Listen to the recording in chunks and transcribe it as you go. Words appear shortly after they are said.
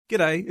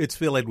G'day, it's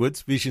Phil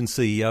Edwards, Vision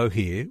CEO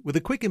here, with a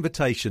quick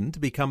invitation to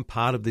become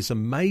part of this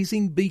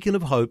amazing beacon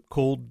of hope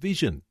called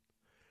Vision.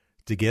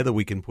 Together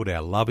we can put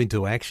our love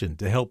into action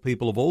to help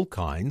people of all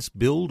kinds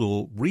build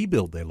or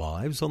rebuild their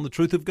lives on the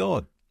truth of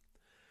God.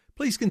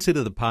 Please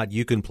consider the part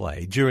you can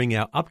play during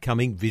our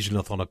upcoming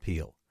Visionathon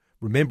appeal,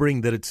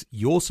 remembering that it's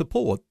your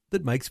support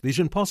that makes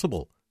Vision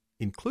possible,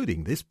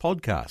 including this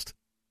podcast.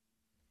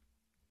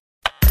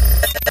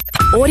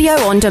 Audio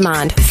on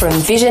demand from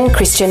Vision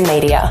Christian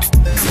Media.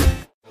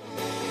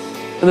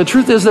 And the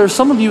truth is, there are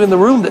some of you in the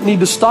room that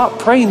need to stop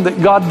praying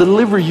that God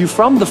deliver you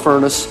from the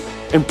furnace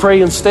and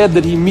pray instead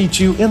that He meets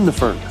you in the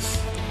furnace.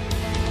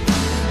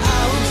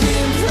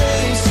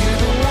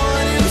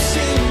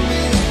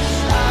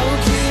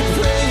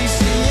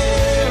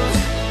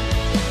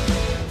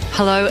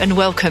 Hello and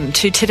welcome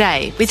to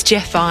Today with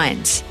Jeff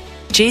Vines.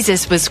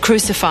 Jesus was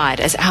crucified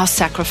as our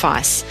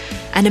sacrifice,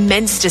 an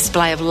immense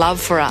display of love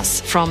for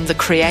us from the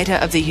Creator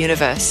of the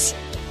universe.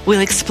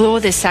 We'll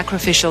explore this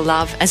sacrificial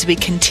love as we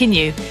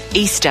continue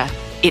Easter,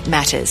 It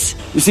Matters.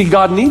 You see,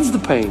 God needs the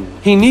pain.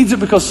 He needs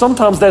it because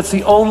sometimes that's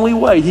the only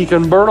way He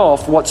can burn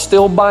off what's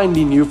still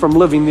binding you from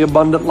living the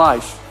abundant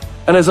life.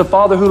 And as a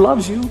Father who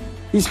loves you,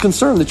 He's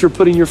concerned that you're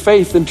putting your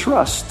faith and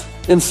trust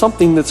in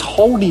something that's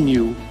holding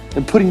you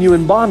and putting you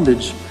in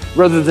bondage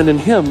rather than in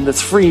Him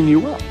that's freeing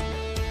you up.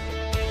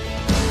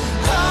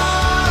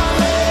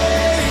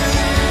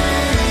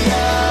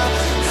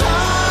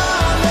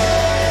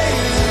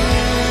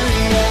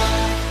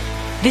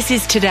 This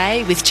is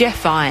Today with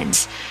Jeff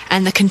Vines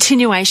and the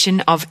continuation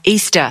of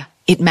Easter,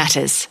 It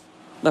Matters.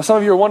 Now some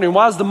of you are wondering,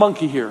 why is the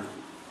monkey here?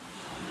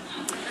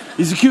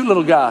 He's a cute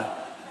little guy.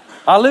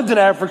 I lived in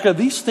Africa.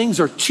 These things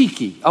are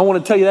cheeky. I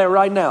want to tell you that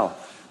right now.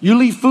 You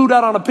leave food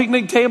out on a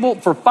picnic table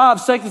for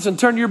 5 seconds and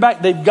turn your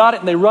back, they've got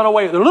it and they run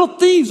away. They're little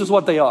thieves is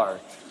what they are.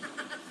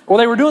 Well,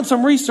 they were doing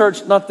some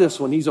research, not this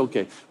one, he's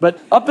okay. But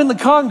up in the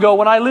Congo,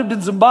 when I lived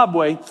in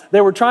Zimbabwe, they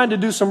were trying to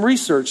do some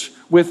research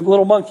with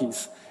little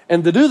monkeys.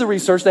 And to do the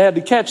research, they had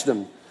to catch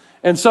them.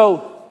 And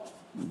so,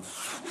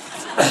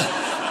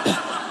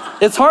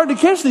 it's hard to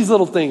catch these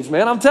little things,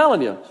 man, I'm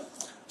telling you.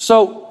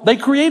 So, they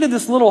created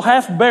this little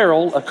half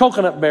barrel, a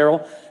coconut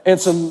barrel, and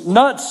some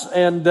nuts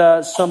and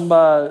some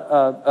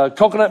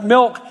coconut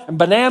milk and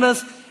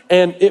bananas.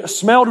 And it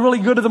smelled really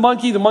good to the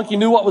monkey. The monkey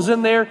knew what was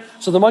in there.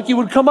 So the monkey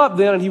would come up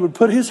then and he would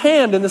put his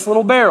hand in this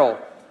little barrel.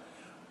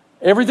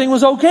 Everything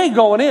was okay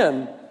going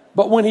in.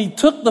 But when he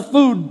took the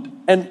food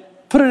and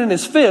put it in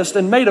his fist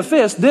and made a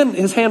fist, then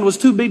his hand was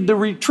too big to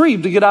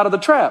retrieve to get out of the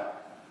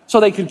trap. So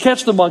they could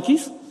catch the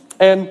monkeys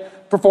and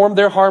perform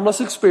their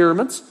harmless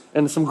experiments,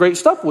 and some great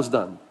stuff was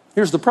done.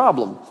 Here's the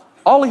problem.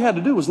 All he had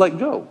to do was let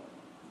go.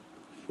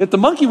 If the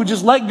monkey would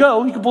just let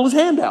go, he could pull his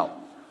hand out.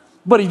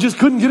 But he just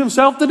couldn't get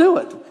himself to do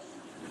it.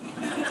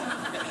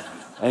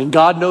 And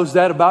God knows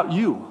that about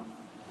you.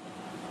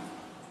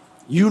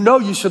 You know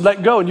you should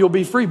let go and you'll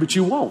be free, but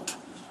you won't.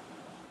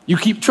 You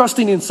keep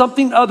trusting in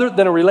something other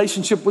than a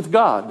relationship with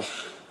God.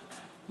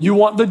 You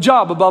want the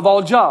job above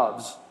all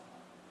jobs.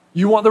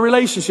 You want the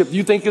relationship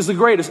you think is the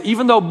greatest,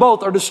 even though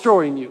both are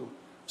destroying you.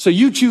 So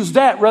you choose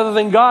that rather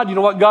than God. You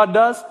know what God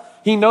does?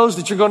 He knows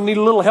that you're going to need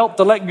a little help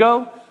to let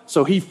go.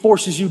 So He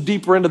forces you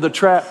deeper into the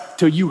trap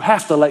till you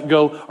have to let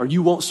go or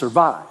you won't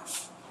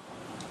survive.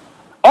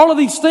 All of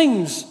these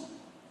things,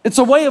 it's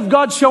a way of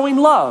God showing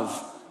love.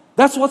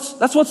 That's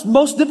what's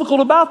most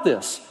difficult about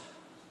this.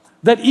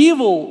 That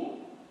evil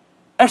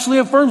actually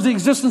affirms the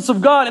existence of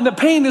God, and that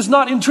pain is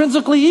not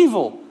intrinsically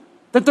evil.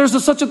 That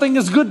there's such a thing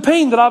as good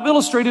pain that I've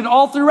illustrated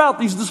all throughout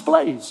these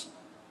displays.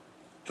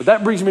 But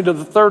that brings me to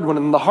the third one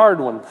and the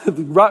hard one.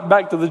 Right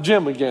back to the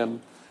gym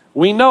again.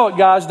 We know it,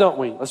 guys, don't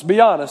we? Let's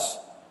be honest.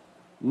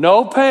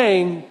 No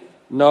pain,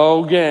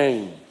 no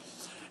gain.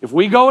 If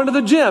we go into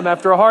the gym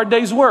after a hard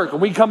day's work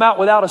and we come out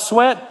without a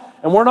sweat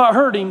and we're not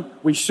hurting,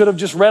 we should have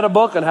just read a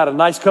book and had a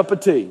nice cup of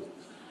tea,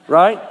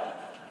 right?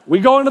 We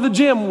go into the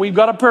gym, we've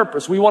got a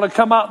purpose. We want to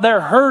come out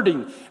there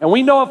hurting. And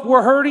we know if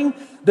we're hurting,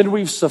 then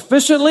we've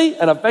sufficiently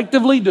and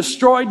effectively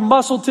destroyed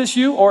muscle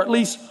tissue, or at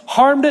least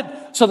harmed it,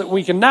 so that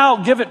we can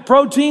now give it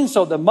protein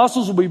so the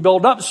muscles will be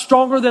built up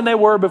stronger than they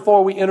were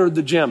before we entered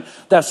the gym.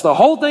 That's the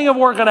whole thing of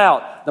working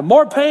out. The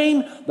more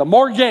pain, the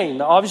more gain.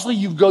 Now, obviously,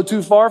 you go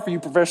too far for you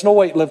professional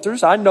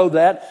weightlifters. I know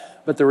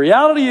that. But the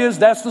reality is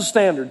that's the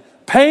standard.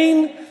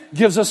 Pain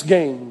gives us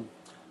gain.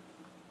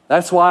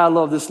 That's why I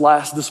love this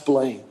last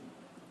display.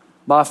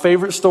 My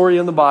favorite story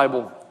in the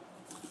Bible.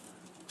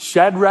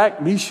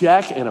 Shadrach,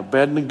 Meshach, and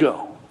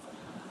Abednego.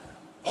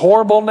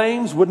 Horrible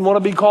names, wouldn't want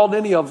to be called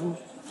any of them.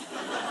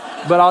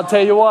 But I'll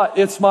tell you what,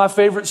 it's my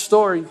favorite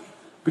story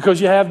because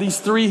you have these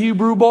 3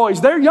 Hebrew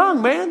boys. They're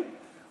young, man.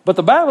 But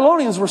the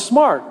Babylonians were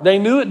smart. They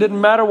knew it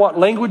didn't matter what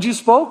language you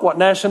spoke, what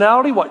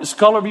nationality, what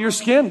color of your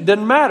skin. It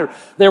didn't matter.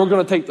 They were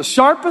going to take the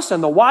sharpest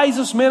and the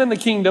wisest men in the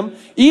kingdom,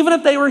 even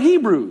if they were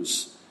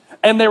Hebrews.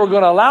 And they were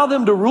going to allow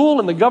them to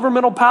rule in the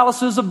governmental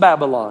palaces of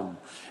Babylon.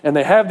 And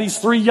they have these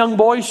 3 young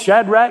boys,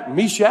 Shadrach,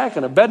 Meshach,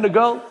 and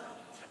Abednego.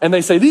 And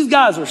they say, these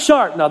guys are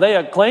sharp. Now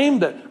they claim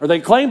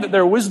that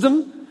their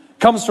wisdom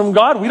comes from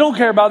God. We don't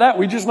care about that.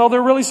 We just know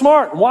they're really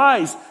smart and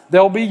wise.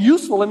 They'll be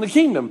useful in the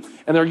kingdom.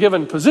 And they're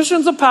given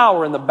positions of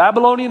power in the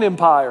Babylonian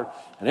Empire.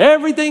 And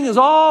everything is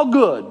all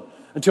good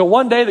until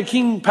one day the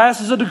king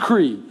passes a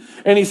decree.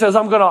 And he says,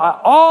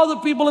 all the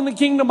people in the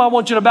kingdom, I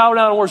want you to bow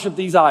down and worship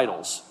these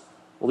idols.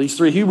 Well, these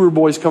 3 Hebrew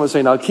boys come and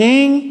say, now,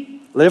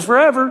 king, live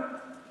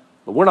forever.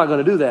 But we're not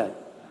going to do that.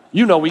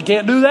 You know we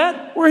can't do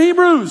that. We're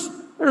Hebrews.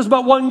 There's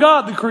but one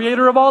God, the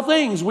creator of all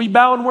things. We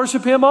bow and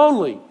worship him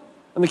only.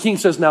 And the king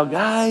says, now,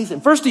 guys,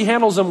 and first he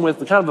handles them with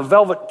kind of a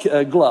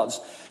velvet gloves.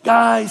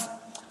 Guys,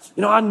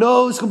 I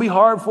know it's going to be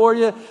hard for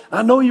you.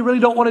 I know you really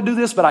don't want to do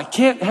this, but I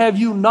can't have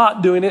you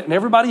not doing it and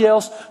everybody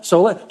else.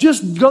 So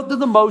just go through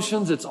the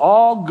motions. It's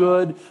all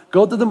good.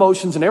 Go through the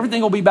motions and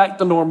everything will be back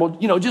to normal.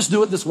 Just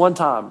do it this one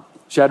time.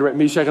 Shadrach,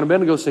 Meshach, and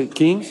Abednego say,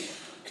 King,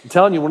 I'm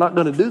telling you, we're not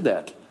going to do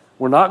that.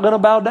 We're not going to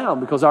bow down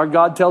because our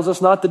God tells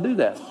us not to do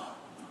that.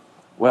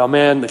 Well,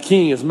 man, the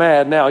king is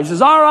mad now. He says,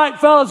 all right,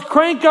 fellas,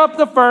 crank up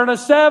the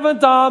furnace 7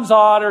 times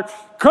hotter.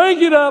 Crank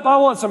it up. I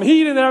want some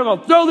heat in there. I'm going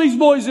to throw these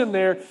boys in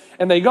there.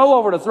 And they go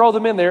over to throw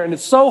them in there, and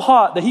it's so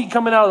hot, the heat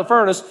coming out of the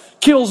furnace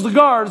kills the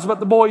guards, but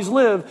the boys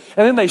live.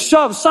 And then they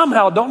shove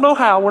somehow, don't know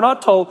how, we're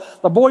not told,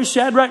 the boys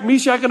Shadrach,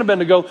 Meshach, and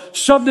Abednego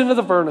shoved into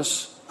the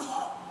furnace.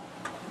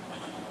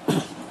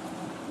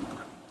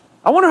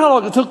 I wonder how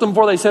long it took them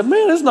before they said,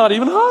 man, it's not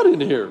even hot in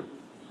here.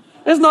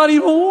 It's not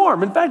even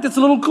warm. In fact, it's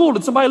a little cool.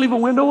 Did somebody leave a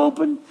window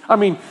open?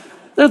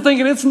 They're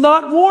thinking it's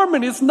not warm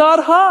and it's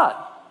not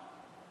hot.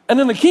 And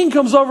then the king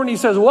comes over and he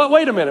says, what?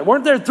 Wait a minute.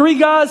 Weren't there 3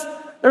 guys?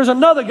 There's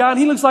another guy and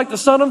he looks like the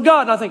Son of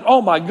God. And I think,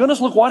 oh my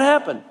goodness, look what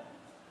happened.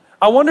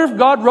 I wonder if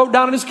God wrote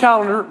down in his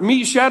calendar,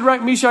 meet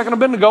Shadrach, Meshach, and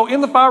Abednego in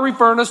the fiery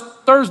furnace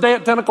Thursday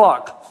at 10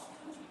 o'clock.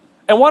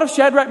 And what if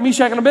Shadrach,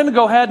 Meshach, and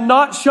Abednego had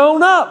not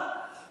shown up?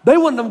 They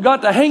wouldn't have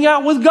got to hang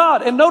out with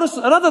God. And notice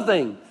another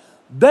thing.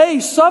 They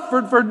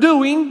suffered for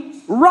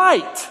doing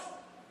right.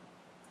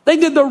 They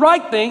did the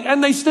right thing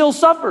and they still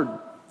suffered.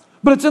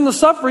 But it's in the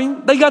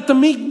suffering they got to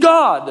meet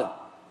God.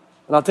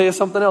 And I'll tell you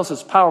something else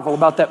that's powerful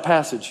about that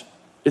passage.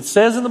 It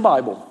says in the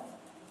Bible,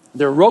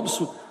 their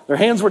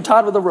hands were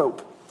tied with a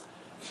rope.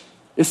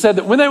 It said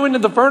that when they went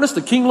into the furnace,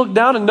 the king looked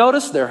down and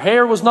noticed their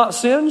hair was not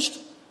singed.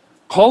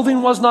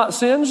 Clothing was not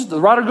singed. The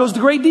writer goes to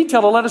great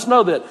detail to let us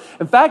know that.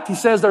 In fact, he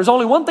says there's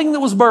only one thing that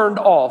was burned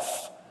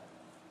off.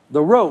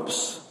 The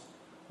ropes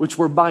which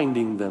were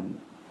binding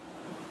them.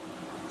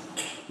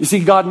 You see,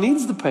 God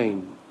needs the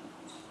pain.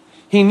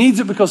 He needs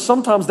it because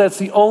sometimes that's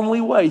the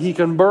only way he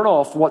can burn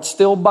off what's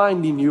still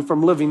binding you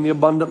from living the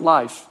abundant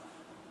life.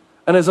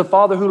 And as a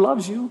father who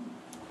loves you,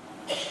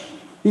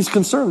 he's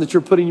concerned that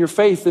you're putting your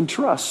faith and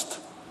trust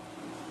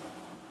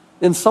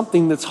in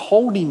something that's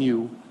holding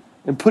you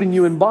and putting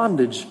you in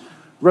bondage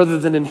rather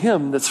than in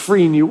him that's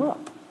freeing you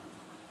up.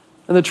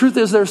 And the truth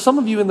is, there are some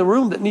of you in the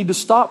room that need to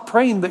stop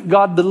praying that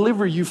God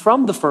deliver you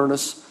from the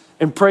furnace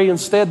and pray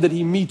instead that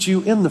he meets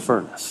you in the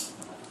furnace.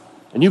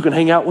 And you can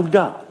hang out with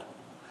God.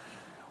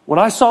 When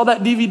I saw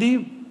that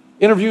DVD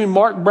interviewing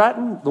Mark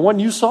Bratton, the one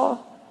you saw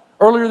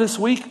earlier this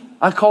week,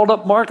 I called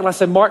up Mark and I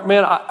said, Mark,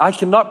 man, I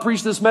cannot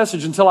preach this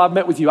message until I've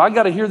met with you. I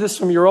got to hear this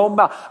from your own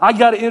mouth. I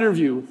got to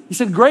interview. He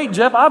said, great,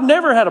 Jeff. I've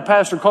never had a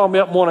pastor call me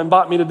up one and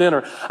invite me to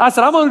dinner. I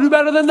said, I'm going to do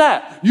better than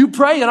that. You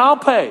pray and I'll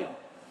pay.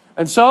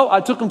 And so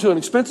I took him to an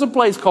expensive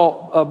place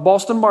called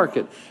Boston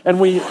Market. And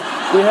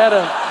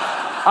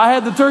I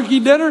had the turkey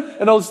dinner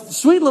and those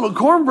sweet little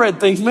cornbread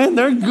things, man,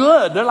 they're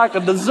good. They're like a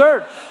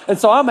dessert. And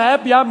so I'm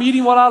happy. I'm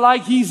eating what I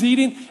like. He's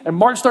eating. And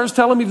Mark starts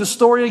telling me the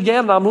story again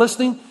and I'm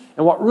listening.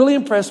 And what really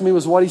impressed me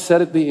was what he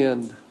said at the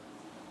end.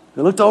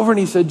 He looked over and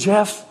he said,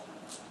 Jeff,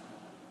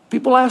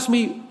 people ask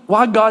me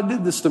why God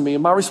did this to me.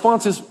 And my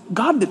response is,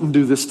 God didn't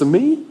do this to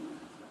me.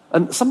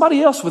 And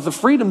somebody else with the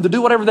freedom to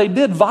do whatever they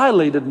did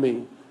violated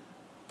me.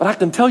 But I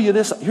can tell you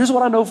this. Here's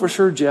what I know for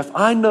sure, Jeff.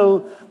 I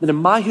know that in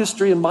my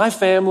history, in my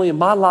family, in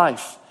my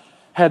life,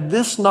 had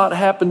this not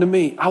happened to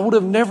me, I would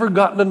have never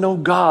gotten to know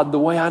God the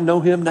way I know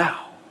him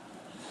now.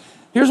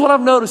 Here's what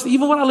I've noticed.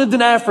 Even when I lived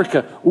in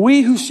Africa,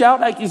 we who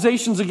shout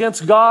accusations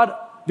against God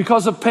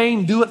because of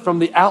pain do it from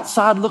the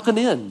outside looking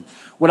in.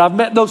 When I've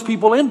met those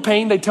people in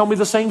pain, they tell me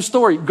the same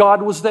story.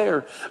 God was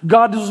there.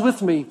 God was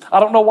with me. I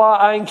don't know why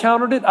I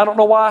encountered it. I don't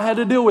know why I had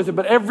to deal with it.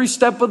 But every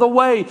step of the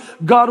way,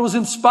 God was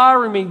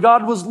inspiring me.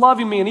 God was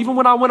loving me. And even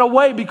when I went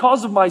away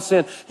because of my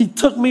sin, he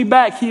took me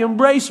back. He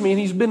embraced me. And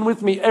he's been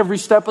with me every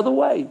step of the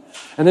way.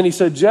 And then he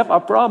said, Jeff, I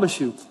promise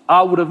you,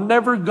 I would have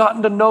never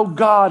gotten to know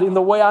God in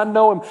the way I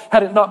know him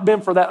had it not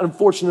been for that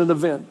unfortunate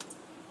event.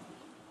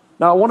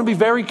 Now, I want to be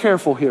very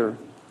careful here.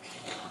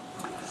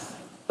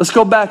 Let's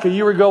go back a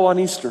year ago on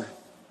Easter.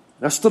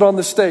 I stood on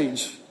the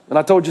stage and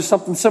I told you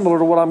something similar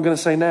to what I'm going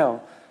to say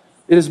now.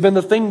 It has been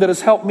the thing that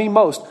has helped me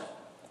most.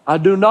 I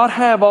do not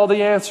have all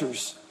the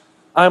answers.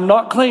 I am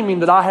not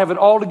claiming that I have it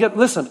all together.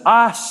 Listen,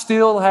 I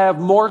still have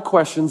more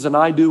questions than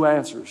I do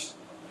answers.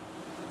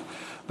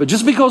 But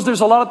just because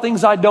there's a lot of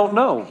things I don't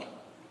know,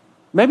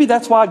 maybe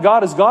that's why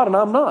God is God and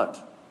I'm not.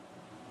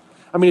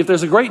 I mean, if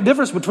there's a great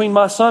difference between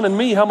my son and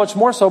me, how much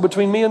more so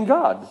between me and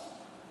God?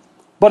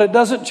 But it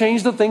doesn't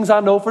change the things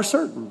I know for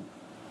certain.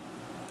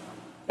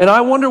 And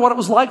I wonder what it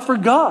was like for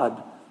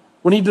God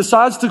when he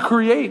decides to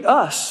create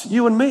us,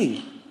 you and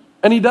me.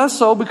 And he does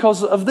so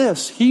because of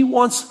this. He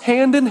wants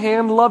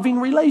hand-in-hand loving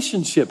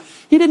relationship.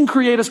 He didn't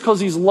create us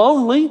because he's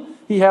lonely.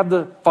 He had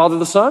the Father,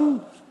 the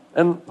Son,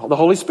 and the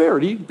Holy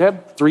Spirit. He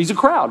had three's a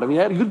crowd. I mean, he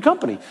had a good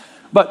company.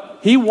 But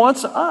he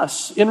wants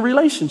us in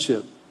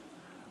relationship.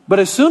 But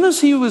as soon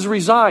as he was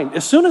resigned,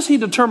 as soon as he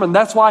determined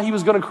that's why he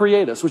was going to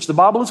create us, which the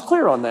Bible is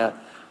clear on that,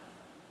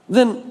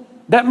 then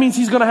that means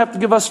he's going to have to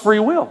give us free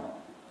will.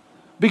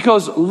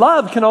 Because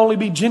love can only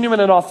be genuine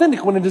and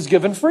authentic when it is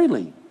given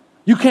freely.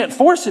 You can't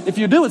force it. If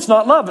you do, it's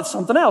not love, it's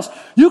something else.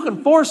 You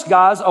can force,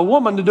 guys, a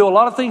woman to do a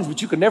lot of things,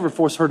 but you can never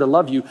force her to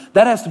love you.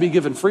 That has to be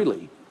given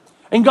freely.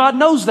 And God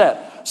knows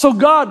that. So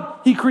God,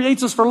 he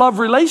creates us for love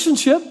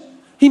relationship.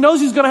 He knows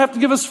he's going to have to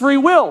give us free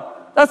will.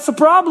 That's the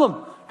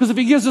problem. Because if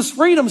he gives us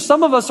freedom,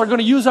 some of us are going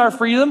to use our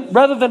freedom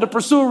rather than to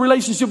pursue a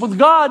relationship with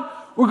God.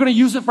 We're going to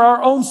use it for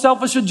our own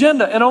selfish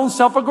agenda and own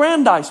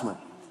self-aggrandizement.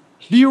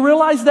 Do you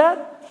realize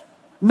that?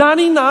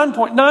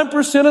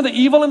 99.9% of the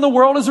evil in the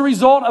world is a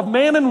result of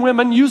men and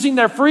women using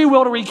their free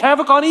will to wreak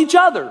havoc on each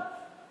other.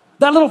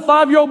 That little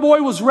 5-year-old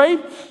boy was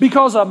raped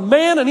because a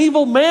man, an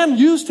evil man,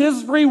 used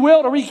his free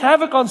will to wreak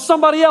havoc on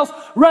somebody else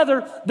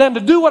rather than to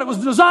do what it was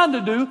designed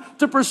to do,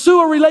 to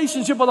pursue a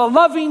relationship with a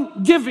loving,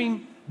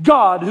 giving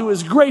God who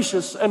is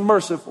gracious and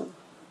merciful.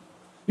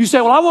 You say,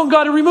 well, I want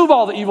God to remove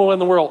all the evil in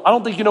the world. I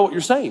don't think you know what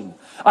you're saying.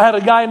 I had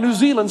a guy in New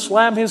Zealand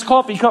slam his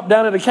coffee cup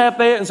down at a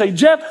cafe and say,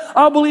 Jeff,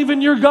 I'll believe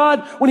in your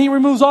God when he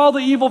removes all the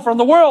evil from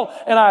the world.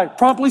 And I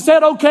promptly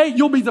said, okay,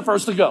 you'll be the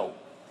first to go.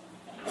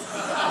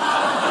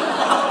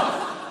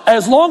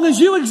 As long as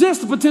you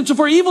exist, the potential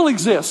for evil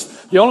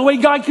exists. The only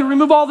way God can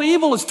remove all the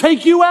evil is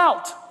take you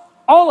out.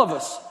 All of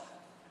us.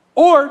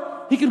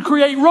 Or he can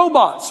create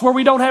robots where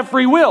we don't have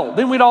free will.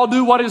 Then we'd all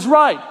do what is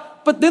right.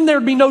 But then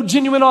there'd be no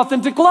genuine,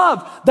 authentic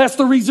love. That's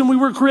the reason we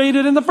were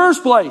created in the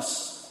first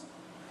place.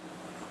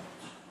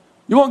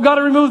 You want God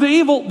to remove the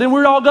evil, then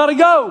we're all got to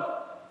go.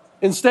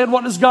 Instead,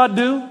 what does God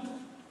do?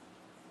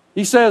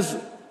 He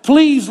says,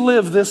 please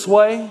live this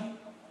way.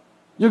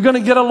 You're going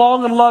to get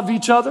along and love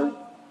each other.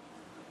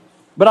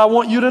 But I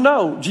want you to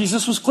know,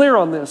 Jesus was clear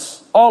on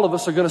this. All of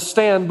us are going to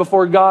stand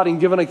before God and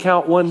give an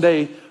account one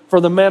day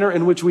for the manner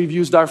in which we've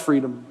used our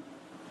freedom.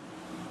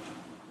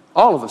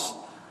 All of us.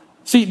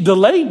 See,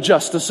 delayed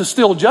justice is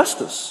still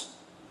justice,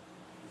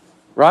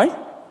 right?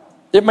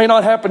 It may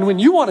not happen when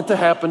you want it to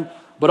happen,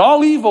 but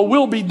all evil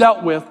will be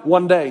dealt with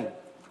one day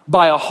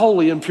by a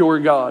holy and pure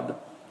God.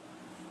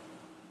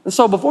 And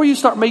so before you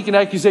start making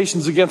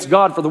accusations against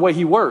God for the way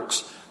he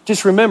works,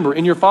 just remember,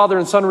 in your father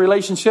and son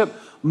relationship,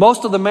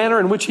 most of the manner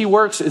in which he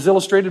works is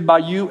illustrated by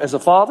you as a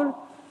father,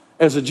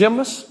 as a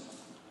gymnast,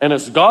 and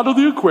as God of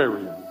the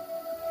aquarium.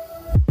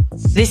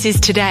 This is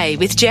Today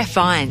with Jeff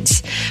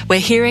Vines. We're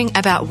hearing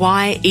about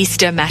why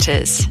Easter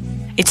matters.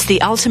 It's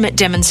the ultimate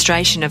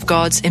demonstration of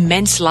God's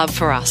immense love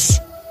for us.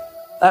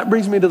 That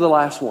brings me to the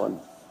last one.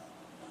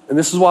 And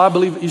this is why I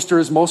believe Easter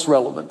is most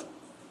relevant.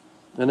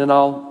 And then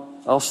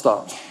I'll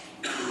stop.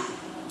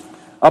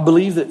 I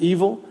believe that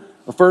evil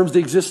affirms the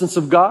existence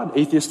of God.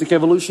 Atheistic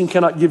evolution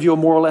cannot give you a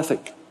moral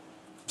ethic.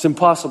 It's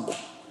impossible.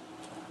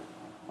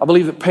 I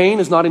believe that pain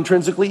is not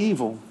intrinsically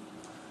evil.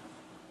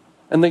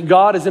 And that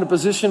God is in a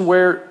position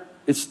where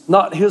it's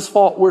not his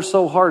fault we're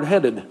so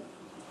hard-headed.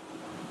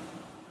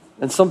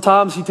 And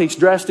sometimes he takes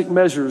drastic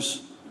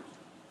measures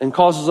and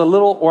causes a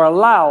little, or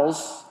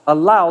allows a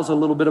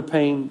little bit of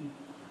pain,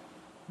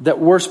 that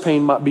worse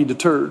pain might be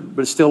deterred.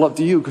 But it's still up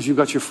to you because you've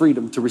got your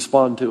freedom to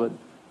respond to it.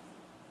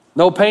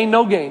 No pain,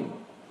 no gain.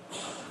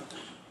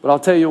 But I'll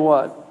tell you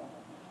what,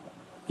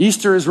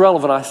 Easter is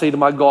relevant, I say to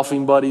my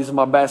golfing buddies and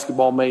my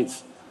basketball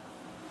mates,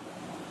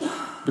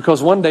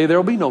 because one day there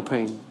will be no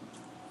pain.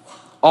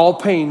 All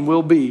pain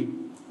will be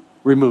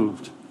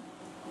removed.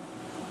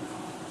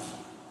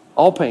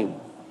 All pain.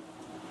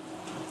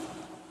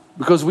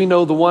 Because we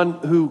know the one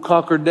who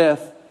conquered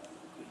death,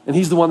 and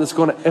he's the one that's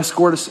going to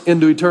escort us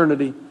into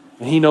eternity,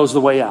 and he knows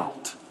the way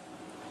out.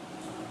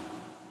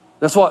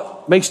 That's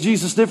what makes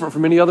Jesus different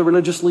from any other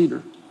religious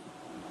leader.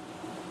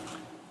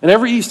 And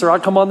every Easter I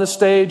come on this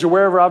stage or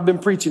wherever I've been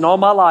preaching all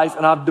my life,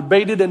 and I've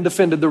debated and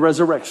defended the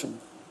resurrection.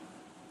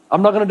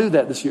 I'm not going to do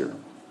that this year,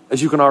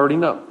 as you can already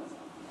know.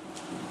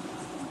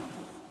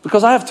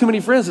 Because I have too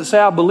many friends that say,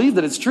 I believe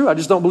that it's true, I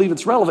just don't believe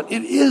it's relevant.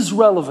 It is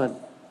relevant.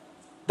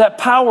 That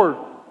power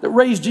that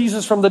raised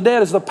Jesus from the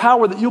dead is the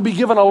power that you'll be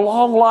given a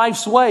long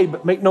life's way.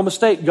 But make no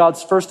mistake,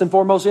 God's first and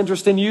foremost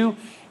interest in you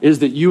is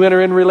that you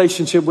enter in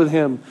relationship with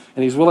him.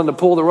 And he's willing to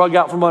pull the rug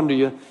out from under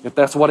you if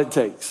that's what it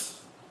takes.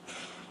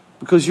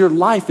 Because your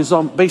life is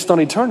based on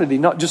eternity,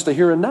 not just the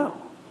here and now.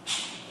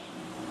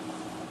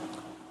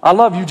 I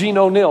love Eugene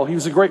O'Neill. He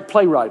was a great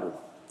playwright.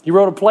 He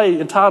wrote a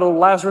play entitled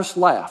Lazarus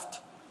Laughed.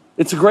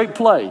 It's a great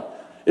play.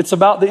 It's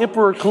about the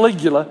Emperor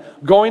Caligula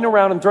going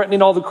around and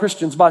threatening all the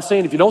Christians by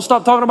saying, if you don't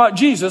stop talking about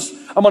Jesus,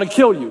 I'm going to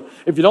kill you.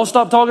 If you don't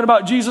stop talking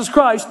about Jesus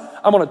Christ,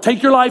 I'm going to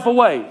take your life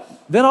away.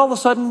 Then all of a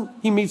sudden,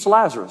 he meets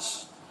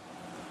Lazarus.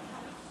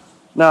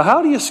 Now,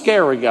 how do you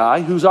scare a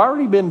guy who's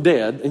already been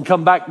dead and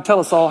come back and tell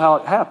us all how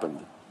it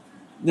happened?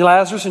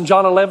 Lazarus in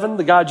John 11,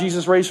 the guy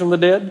Jesus raised from the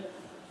dead.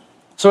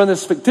 So in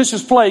this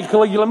fictitious play,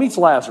 Caligula meets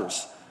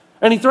Lazarus.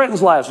 And he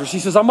threatens Lazarus. He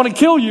says, I'm going to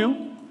kill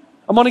you.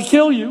 I'm going to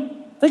kill you.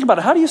 Think about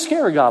it. How do you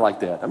scare a guy like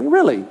that? I mean,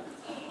 really?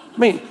 I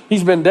mean,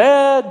 he's been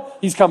dead.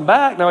 He's come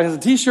back. Now he has a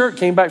t-shirt,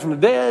 came back from the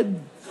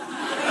dead.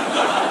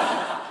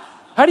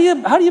 How do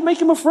you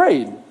make him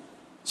afraid?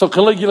 So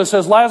Caligula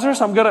says, Lazarus,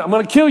 I'm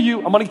gonna kill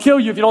you. I'm gonna kill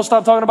you if you don't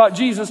stop talking about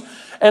Jesus.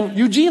 And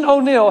Eugene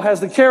O'Neill has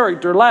the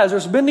character,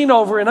 Lazarus, bending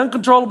over in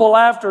uncontrollable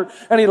laughter.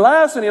 And he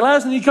laughs and he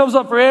laughs and he comes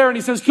up for air and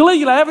he says,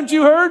 Caligula, haven't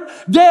you heard?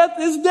 Death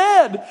is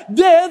dead.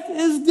 Death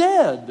is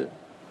dead.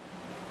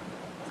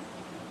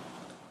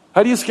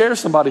 How do you scare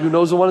somebody who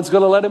knows the one that's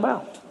going to let him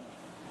out?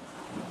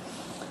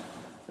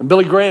 And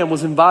Billy Graham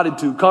was invited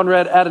to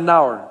Konrad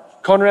Adenauer.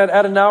 Konrad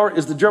Adenauer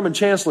is the German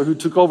chancellor who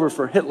took over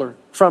from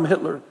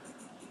Hitler.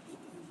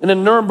 And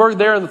in Nuremberg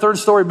there in the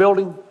third-story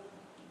building,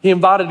 he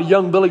invited a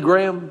young Billy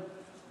Graham.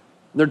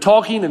 And they're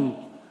talking, and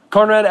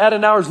Konrad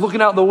Adenauer's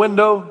looking out the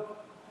window.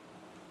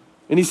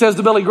 And he says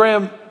to Billy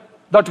Graham,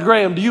 Dr.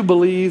 Graham, do you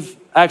believe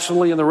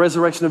actually in the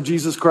resurrection of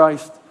Jesus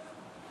Christ?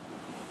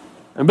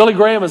 And Billy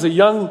Graham, as a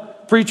young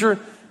preacher,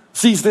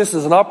 sees this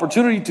as an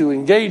opportunity to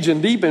engage in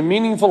deep and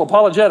meaningful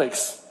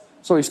apologetics.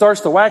 So he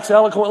starts to wax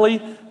eloquently,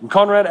 and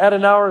Konrad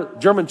Adenauer,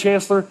 German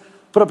chancellor,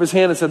 put up his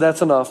hand and said,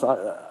 that's enough.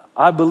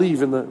 I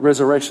believe in the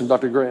resurrection,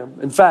 Dr. Graham.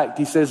 In fact,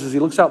 he says as he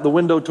looks out the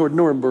window toward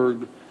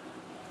Nuremberg,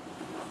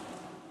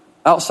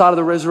 outside of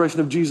the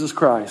resurrection of Jesus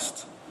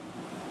Christ,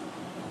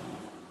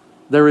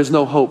 there is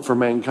no hope for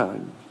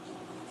mankind.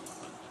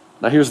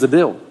 Now here's the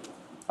deal.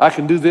 I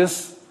can do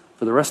this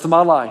for the rest of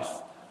my life,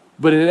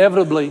 but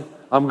inevitably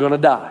I'm going to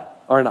die,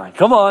 aren't I?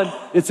 Come on.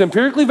 It's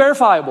empirically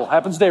verifiable.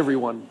 Happens to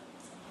everyone.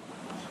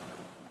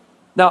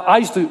 Now, I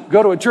used to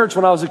go to a church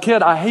when I was a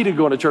kid. I hated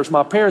going to church.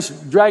 My parents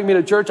dragged me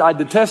to church. I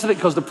detested it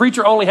because the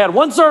preacher only had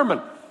one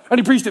sermon, and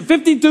he preached it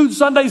 52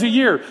 Sundays a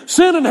year.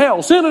 Sin and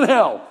hell, sin and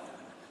hell.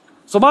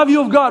 So my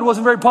view of God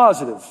wasn't very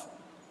positive.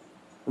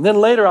 And then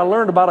later I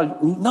learned about I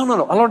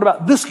learned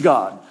about this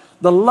God,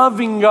 the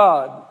loving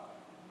God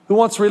who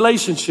wants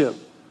relationship,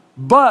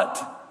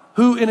 but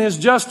who in his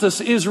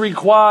justice is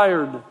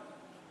required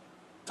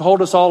to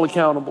hold us all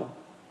accountable.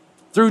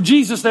 Through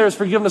Jesus there is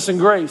forgiveness and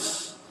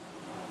grace.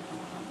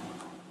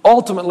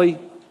 Ultimately,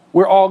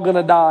 we're all going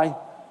to die.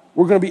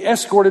 We're going to be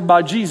escorted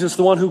by Jesus,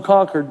 the one who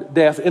conquered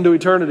death, into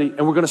eternity.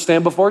 And we're going to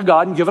stand before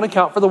God and give an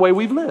account for the way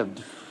we've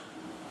lived.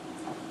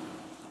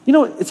 You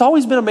know, it's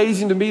always been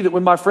amazing to me that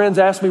when my friends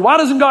ask me, why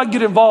doesn't God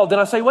get involved? And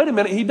I say, wait a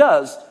minute, he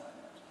does.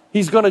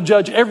 He's going to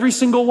judge every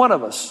single one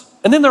of us.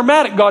 And then they're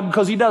mad at God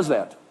because he does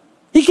that.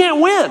 He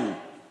can't win.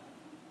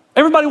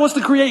 Everybody wants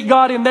to create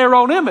God in their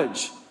own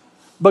image.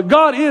 But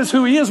God is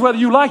who he is, whether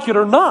you like it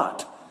or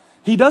not.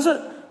 He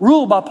doesn't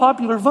rule by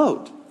popular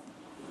vote.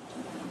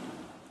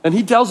 And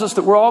he tells us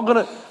that we're all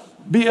going to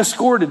be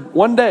escorted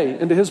one day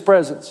into his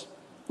presence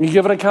and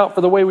give an account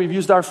for the way we've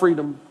used our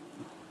freedom.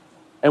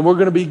 And we're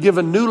going to be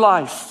given new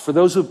life for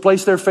those who have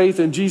placed their faith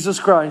in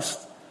Jesus Christ.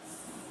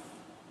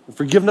 The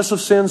forgiveness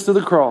of sins through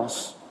the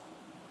cross.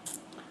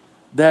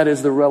 That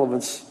is the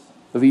relevance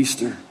of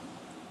Easter.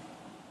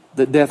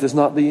 That death is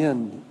not the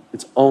end.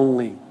 It's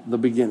only the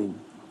beginning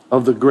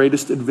of the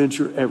greatest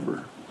adventure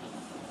ever.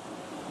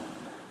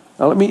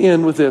 Now let me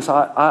end with this.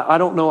 I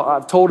don't know,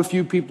 I've told a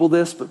few people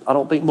this, but I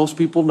don't think most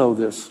people know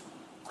this.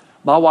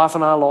 My wife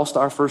and I lost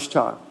our first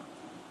child.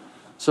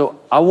 So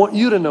I want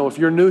you to know, if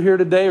you're new here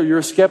today or you're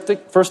a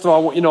skeptic, first of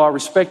all, I want you to know I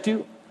respect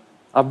you.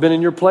 I've been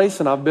in your place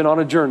and I've been on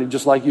a journey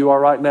just like you are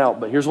right now.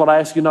 But here's what I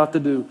ask you not to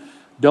do.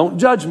 Don't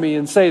judge me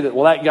and say that,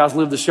 well, that guy's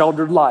lived a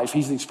sheltered life.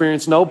 He's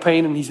experienced no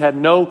pain and he's had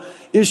no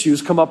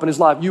issues come up in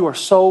his life. You are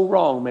so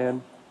wrong,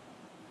 man.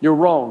 You're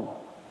wrong.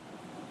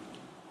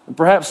 And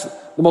perhaps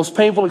the most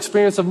painful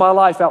experience of my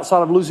life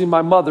outside of losing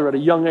my mother at a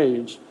young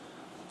age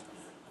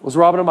was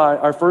Robin and I,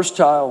 our first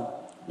child.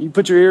 You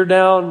put your ear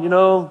down,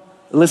 and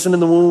listen in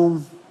the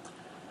womb.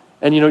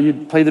 And,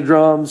 you play the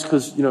drums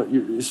because,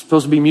 it's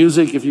supposed to be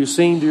music. If you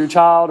sing to your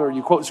child or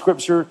you quote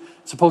scripture,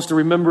 it's supposed to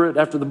remember it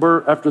after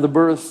the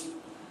birth.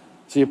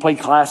 So you play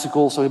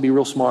classical so he'll be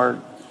real smart.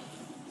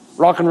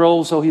 Rock and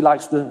roll so he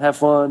likes to have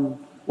fun,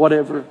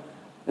 whatever.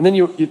 And then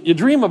you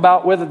dream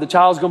about whether the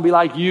child's going to be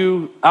like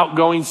you,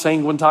 outgoing,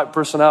 sanguine type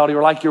personality,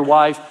 or like your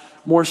wife,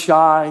 more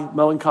shy,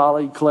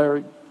 melancholy,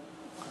 choleric.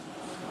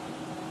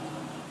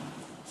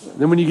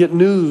 Then when you get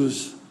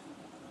news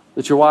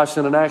that your wife's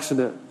in an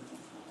accident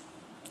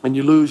and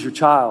you lose your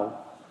child,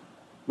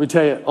 let me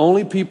tell you,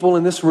 only people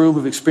in this room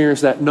who've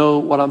experienced that know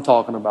what I'm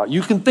talking about.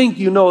 You can think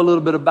you know a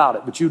little bit about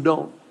it, but you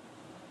don't.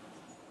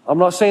 I'm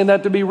not saying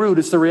that to be rude.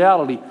 It's the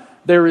reality.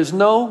 There is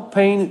no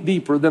pain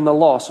deeper than the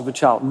loss of a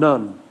child.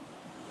 None.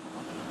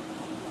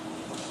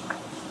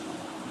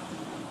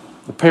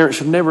 The parent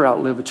should never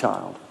outlive a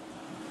child.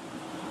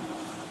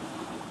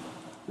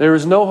 There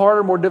is no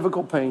harder, more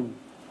difficult pain.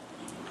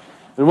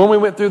 And when we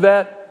went through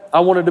that, I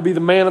wanted to be the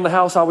man in the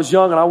house. I was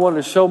young and I wanted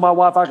to show my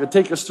wife I could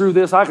take us through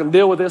this. I can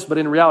deal with this, but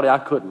in reality, I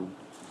couldn't.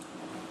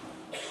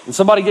 And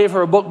somebody gave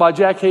her a book by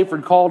Jack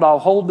Hayford called I'll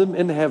Hold Them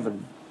in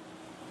Heaven.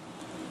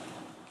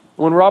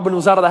 When Robin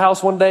was out of the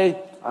house one day,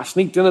 I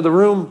sneaked into the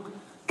room,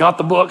 got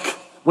the book,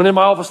 went in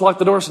my office, locked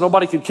the door so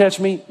nobody could catch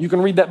me. You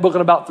can read that book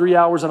in about 3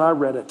 hours, and I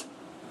read it.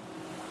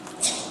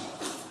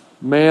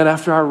 Man,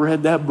 after I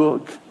read that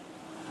book,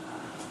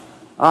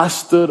 I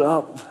stood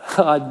up.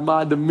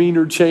 My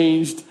demeanor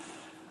changed,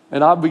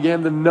 and I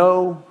began to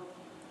know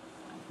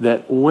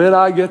that when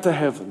I get to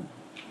heaven,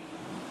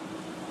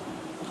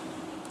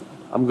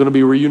 I'm going to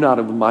be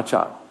reunited with my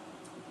child.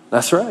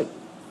 That's right.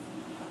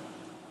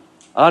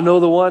 I know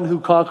the one who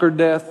conquered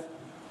death,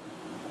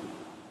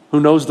 who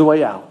knows the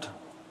way out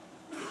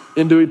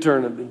into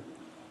eternity.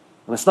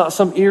 And it's not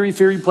some eerie,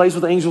 fairy place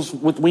with angels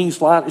with wings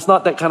flying. It's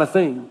not that kind of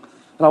thing.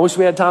 And I wish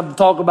we had time to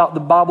talk about the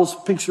Bible's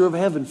picture of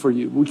heaven for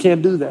you. We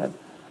can't do that.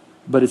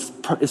 But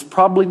it's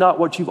probably not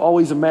what you've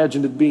always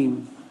imagined it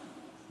being.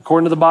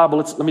 According to the Bible,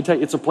 let me tell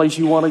you, it's a place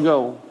you want to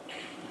go.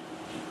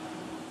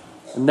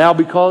 And now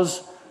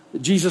because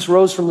Jesus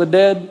rose from the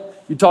dead,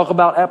 you talk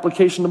about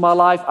application to my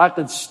life, I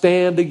can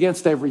stand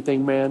against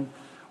everything, man.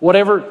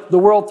 Whatever the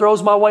world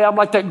throws my way, I'm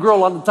like that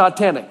girl on the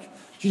Titanic.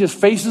 She just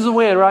faces the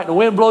wind, right? And the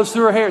wind blows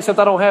through her hair, except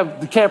I don't have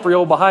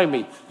DiCaprio behind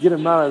me. Get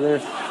him out of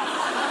there.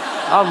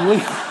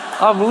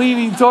 I'm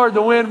leaning toward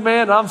the wind,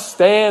 man. I'm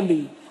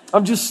standing.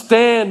 I'm just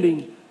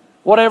standing.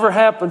 Whatever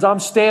happens, I'm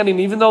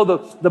standing. Even though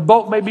the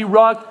boat may be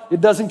rocked,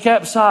 it doesn't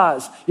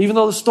capsize. Even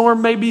though the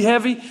storm may be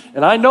heavy.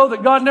 And I know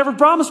that God never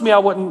promised me I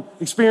wouldn't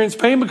experience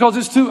pain because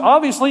it's too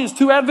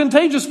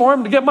advantageous for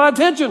him to get my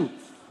attention.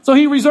 So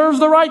he reserves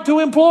the right to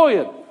employ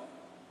it.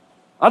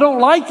 I don't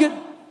like it.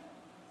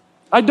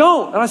 I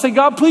don't. And I say,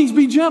 God, please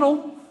be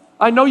gentle.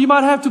 I know you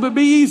might have to, but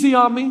be easy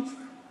on me.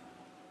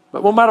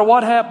 But no matter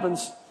what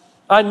happens,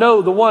 I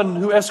know the one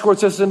who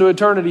escorts us into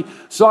eternity,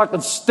 so I can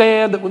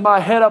stand with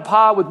my head up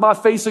high, with my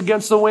face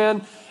against the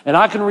wind, and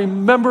I can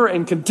remember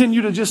and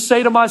continue to just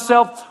say to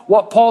myself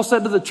what Paul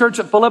said to the church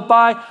at Philippi,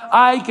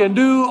 I can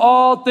do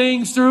all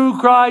things through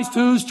Christ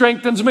who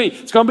strengthens me.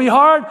 It's going to be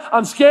hard.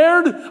 I'm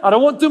scared. I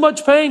don't want too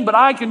much pain, but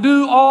I can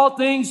do all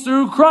things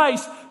through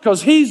Christ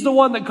because he's the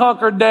one that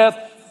conquered death,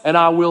 and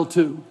I will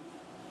too.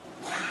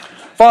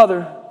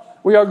 Father,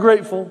 we are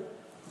grateful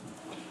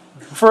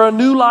for a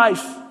new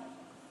life,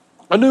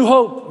 a new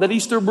hope that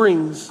Easter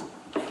brings.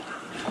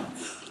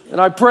 And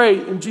I pray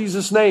in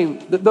Jesus' name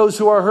that those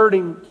who are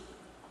hurting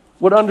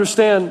would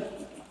understand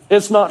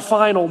it's not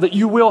final, that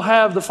you will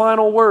have the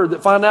final word,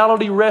 that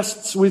finality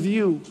rests with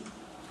you.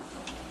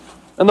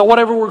 And that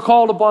whatever we're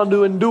called upon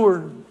to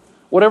endure,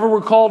 whatever we're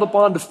called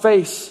upon to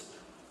face,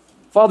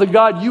 Father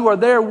God, you are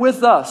there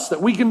with us,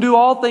 that we can do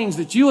all things,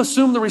 that you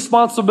assume the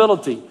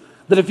responsibility,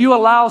 that if you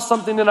allow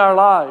something in our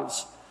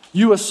lives,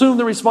 you assume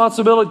the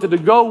responsibility to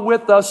go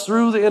with us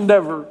through the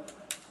endeavor,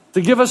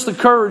 to give us the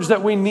courage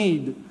that we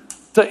need,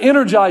 to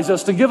energize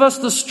us, to give us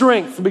the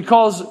strength,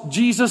 because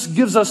Jesus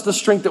gives us the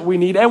strength that we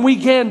need. And we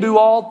can do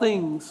all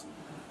things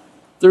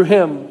through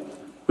him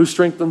who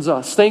strengthens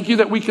us. Thank you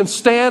that we can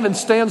stand and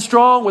stand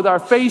strong with our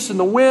face in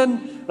the wind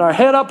and our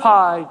head up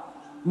high,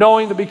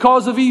 knowing that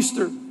because of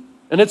Easter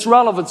and its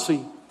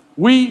relevancy,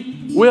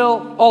 we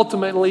will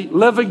ultimately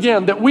live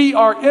again, that we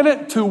are in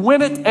it to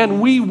win it,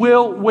 and we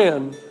will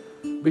win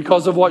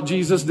because of what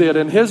Jesus did.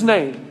 In his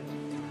name,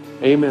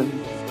 amen.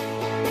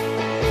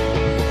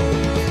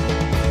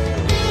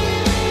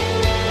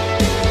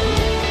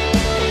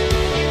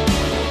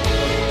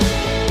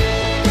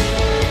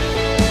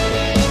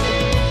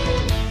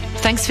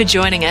 Thanks for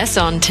joining us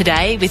on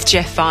Today with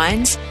Jeff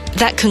Vines.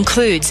 That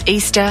concludes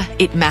Easter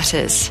It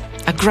Matters,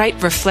 a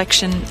great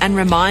reflection and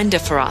reminder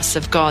for us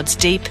of God's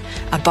deep,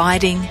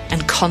 abiding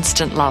and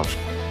constant love.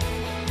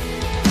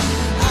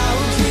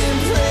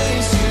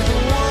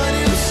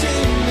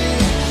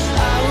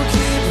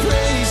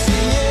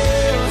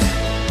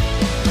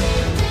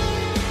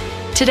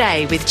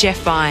 Today with Jeff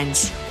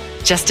Vines.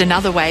 Just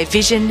another way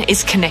Vision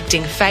is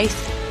connecting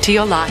faith to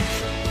your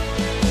life.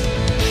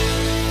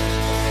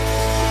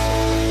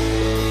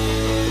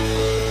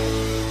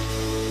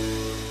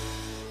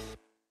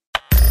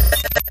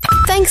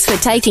 Thanks for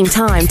taking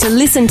time to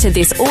listen to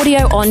this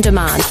audio on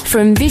demand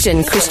from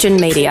Vision Christian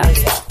Media.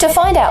 To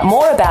find out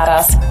more about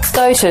us,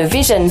 go to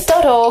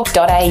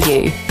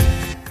vision.org.au.